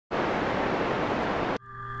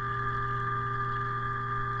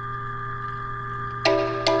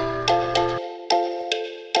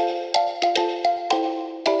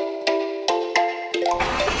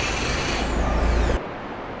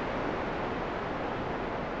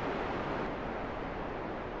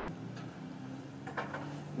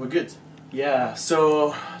We're good. Yeah,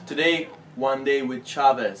 so today, one day with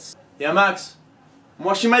Chavez. Yeah, Max? I'm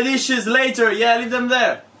washing my dishes later. Yeah, leave them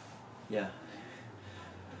there. Yeah.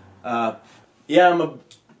 Yeah, I'm a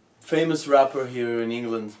famous rapper here in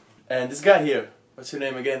England. And this guy here, what's your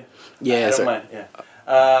name again? Yeah, I don't mind. Yeah.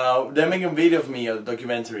 They're making a video of me, a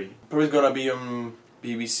documentary. Probably gonna be on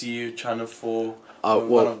BBC, Channel 4,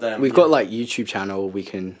 one of them. We've got like YouTube channel, we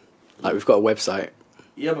can, like we've got a website.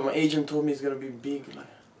 Yeah, but my agent told me it's gonna be big. Like,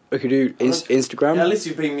 We could do Instagram. yeah, at least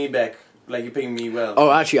you're paying me back. Like, you're paying me well.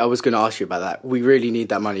 Oh, actually, I was going to ask you about that. We really need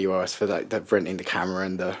that money you owe us for like renting the camera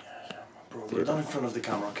and the... Bro, we're not in front of the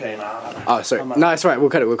camera, okay? Nah. Oh, sorry. No, it's right. We'll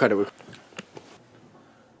cut it.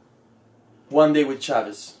 One day with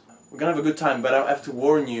Chavez. We're gonna have a good time, but I have to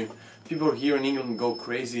warn you. People here in England go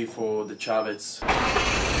crazy for the Chavez.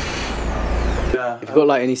 Yeah. If you've got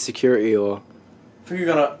like any security or...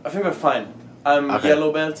 I think we're fine. I'm okay.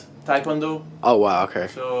 yellow belt, taekwondo. Oh, wow, okay.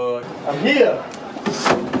 So, I'm here!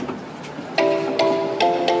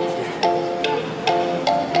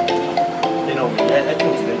 They know me, I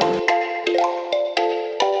told you they know me.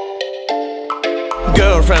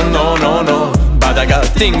 Girlfriend, no, no, no, but I got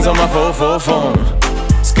things on my phone.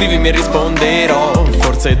 Scrivimi e risponderò,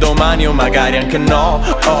 forse domani o magari anche no.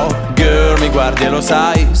 Oh, girl, mi guardi e lo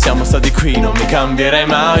sai, siamo stati qui, non mi cambierai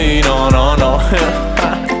mai. No, no, no.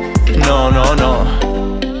 No, no, no.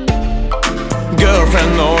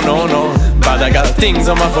 Girlfriend, no, no, no, but I got things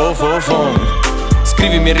on my phone.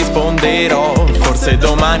 Scrivimi e risponderò, forse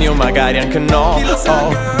domani o magari anche no.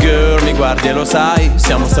 Oh, girl, mi guardi e lo sai,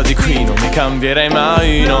 siamo stati qui, non mi cambierai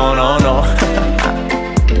mai. No, no, no.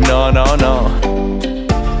 No, no, no.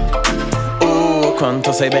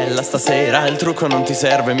 Quanto sei bella stasera, il trucco non ti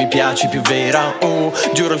serve, mi piaci più vera.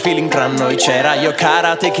 Giuro il feeling tra noi c'era, io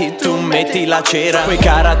karate kid, tu metti la cera. Quei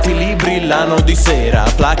karati lì brillano di sera,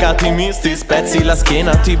 placati misti, spezzi la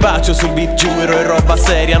schiena, ti bacio sul beat, giuro è roba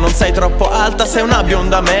seria. Non sei troppo alta, sei una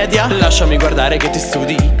bionda media, lasciami guardare che ti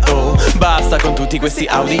studi. Oh, basta con tutti questi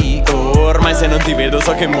Audi. Oh, ormai se non ti vedo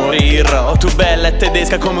so che morirò. Tu bella e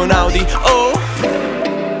tedesca come un Audi.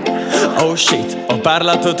 Oh shit, ho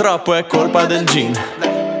parlato troppo, è colpa del gin.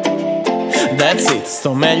 That's it,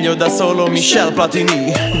 sto meglio da solo, Michelle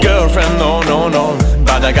Platini. Girlfriend, no, no, no,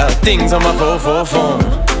 but I got things on my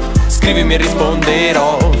phone. Scrivimi e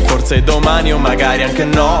risponderò, forse domani o magari anche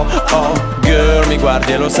no. Oh, girl, mi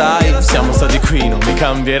guardi e lo sai, siamo stati qui, non mi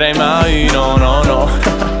cambierei mai. No, no, no.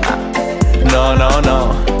 No, no,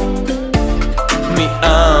 no. Mi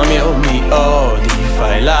ami o mi odi,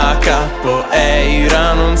 fai la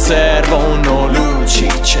capoeira, non servono luci,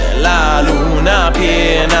 c'è la luna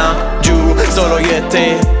piena giù, solo io e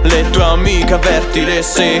te, le tue amiche avverti le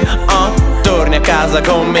se torni a casa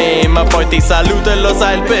con me, ma poi ti saluto e lo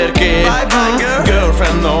sai il perché. Bye bye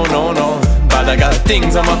girlfriend, no, no, no, but I got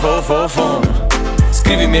things on my phone.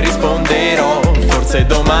 Scrivimi e risponderò, forse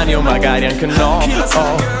domani o magari anche no.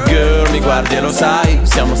 Oh, girl, mi guardi e lo sai,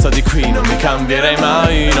 siamo stati qui, non mi cambierei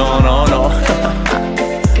mai. No, no, no.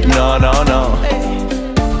 No, no, no.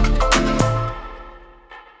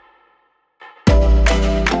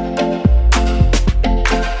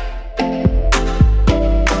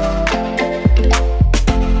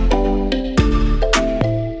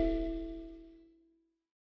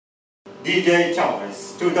 DJ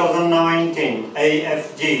Chavez, 2019,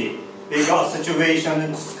 AFG. We got situation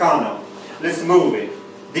in Toscana. Let's move it.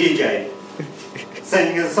 DJ,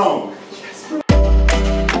 sing a song.